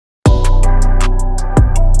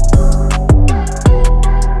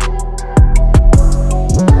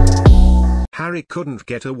Harry couldn't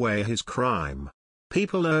get away his crime.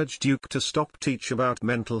 People urge Duke to stop teach about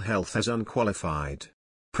mental health as unqualified.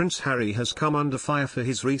 Prince Harry has come under fire for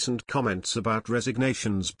his recent comments about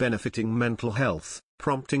resignations benefiting mental health,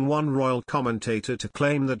 prompting one royal commentator to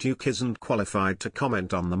claim the Duke isn't qualified to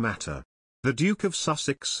comment on the matter. The Duke of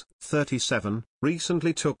Sussex, 37,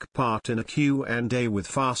 recently took part in a Q&A with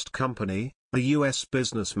Fast Company, a US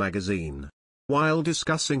business magazine. While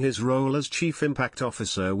discussing his role as Chief Impact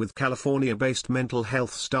Officer with California-based mental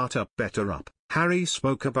health startup BetterUp, Harry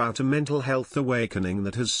spoke about a mental health awakening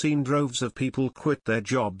that has seen droves of people quit their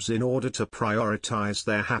jobs in order to prioritize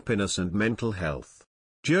their happiness and mental health.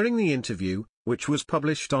 During the interview, which was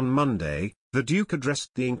published on Monday, the Duke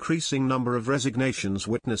addressed the increasing number of resignations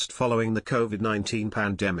witnessed following the COVID-19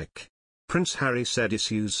 pandemic. Prince Harry said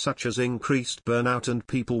issues such as increased burnout and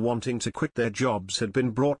people wanting to quit their jobs had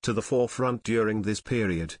been brought to the forefront during this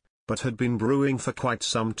period, but had been brewing for quite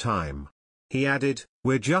some time. He added,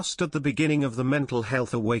 "We're just at the beginning of the mental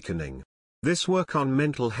health awakening. This work on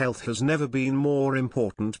mental health has never been more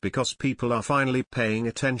important because people are finally paying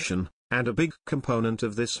attention, and a big component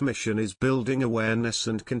of this mission is building awareness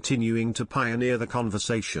and continuing to pioneer the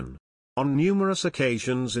conversation." On numerous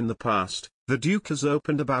occasions in the past, the Duke has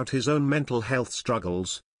opened about his own mental health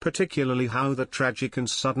struggles, particularly how the tragic and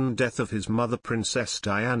sudden death of his mother Princess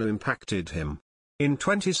Diana impacted him. In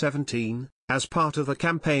 2017, as part of a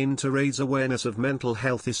campaign to raise awareness of mental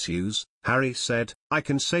health issues, Harry said, "I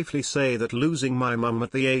can safely say that losing my mum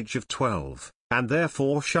at the age of 12, and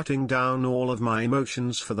therefore shutting down all of my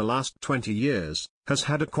emotions for the last 20 years, has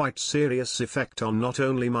had a quite serious effect on not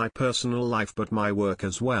only my personal life but my work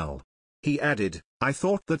as well." He added, "I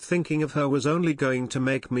thought that thinking of her was only going to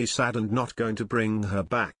make me sad and not going to bring her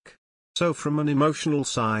back. So from an emotional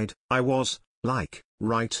side, I was, like,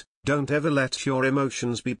 right, don't ever let your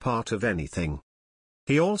emotions be part of anything."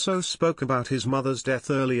 He also spoke about his mother's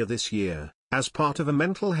death earlier this year, as part of a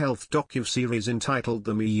mental health docuseries entitled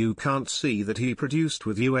The Me You Can't See that he produced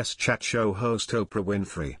with US chat show host Oprah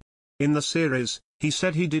Winfrey. In the series, he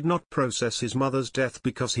said he did not process his mother's death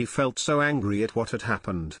because he felt so angry at what had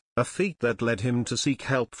happened, a feat that led him to seek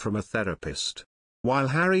help from a therapist. While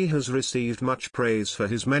Harry has received much praise for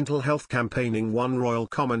his mental health campaigning, one royal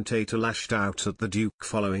commentator lashed out at the Duke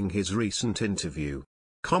following his recent interview.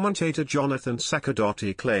 Commentator Jonathan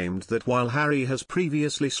Saccardotti claimed that while Harry has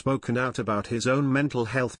previously spoken out about his own mental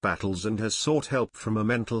health battles and has sought help from a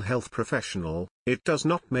mental health professional, it does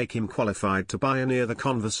not make him qualified to pioneer the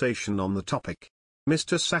conversation on the topic.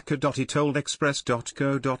 Mr. Saccardotti told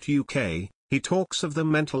Express.co.uk, he talks of the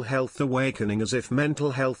mental health awakening as if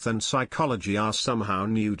mental health and psychology are somehow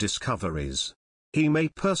new discoveries. He may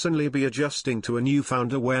personally be adjusting to a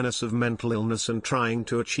newfound awareness of mental illness and trying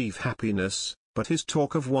to achieve happiness, but his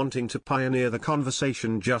talk of wanting to pioneer the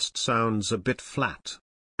conversation just sounds a bit flat.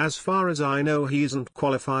 As far as I know, he isn't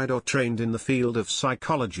qualified or trained in the field of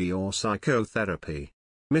psychology or psychotherapy.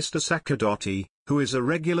 Mr. Saccardotti, who is a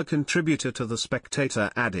regular contributor to The Spectator,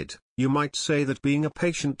 added, "You might say that being a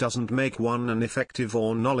patient doesn't make one an effective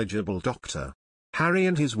or knowledgeable doctor." Harry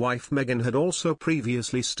and his wife Meghan had also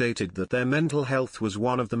previously stated that their mental health was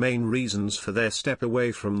one of the main reasons for their step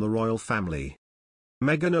away from the royal family.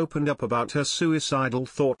 Meghan opened up about her suicidal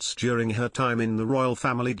thoughts during her time in the royal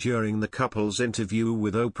family during the couple's interview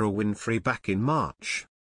with Oprah Winfrey back in March.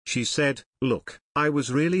 She said, "Look, I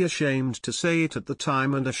was really ashamed to say it at the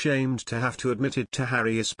time and ashamed to have to admit it to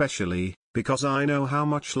Harry especially, because I know how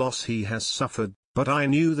much loss he has suffered, but I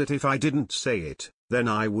knew that if I didn't say it, then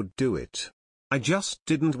I would do it. I just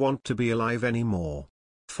didn't want to be alive anymore."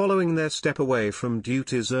 Following their step away from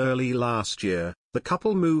duties early last year, the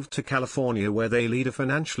couple moved to California where they lead a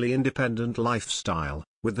financially independent lifestyle,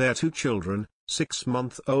 with their 2 children,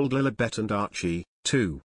 6-month-old Lilibet and Archie,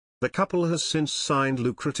 2. The couple has since signed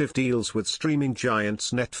lucrative deals with streaming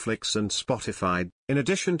giants Netflix and Spotify, in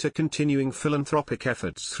addition to continuing philanthropic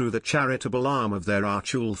efforts through the charitable arm of their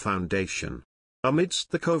Archul Foundation.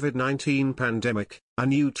 Amidst the COVID-19 pandemic, a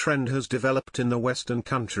new trend has developed in the Western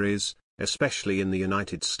countries, especially in the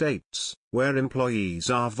United States, where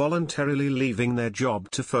employees are voluntarily leaving their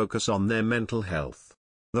job to focus on their mental health.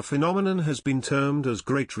 The phenomenon has been termed as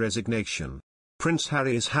Great Resignation. Prince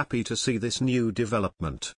Harry is happy to see this new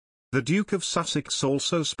development. The Duke of Sussex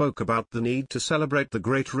also spoke about the need to celebrate the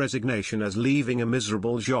Great Resignation, as leaving a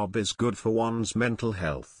miserable job is good for one's mental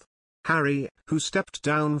health. Harry, who stepped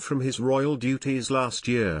down from his royal duties last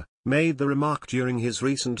year, made the remark during his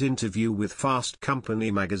recent interview with Fast Company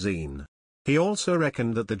magazine. He also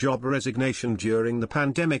reckoned that the job resignation during the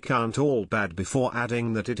pandemic aren't all bad, before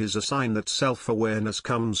adding that it is a sign that self-awareness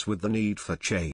comes with the need for change.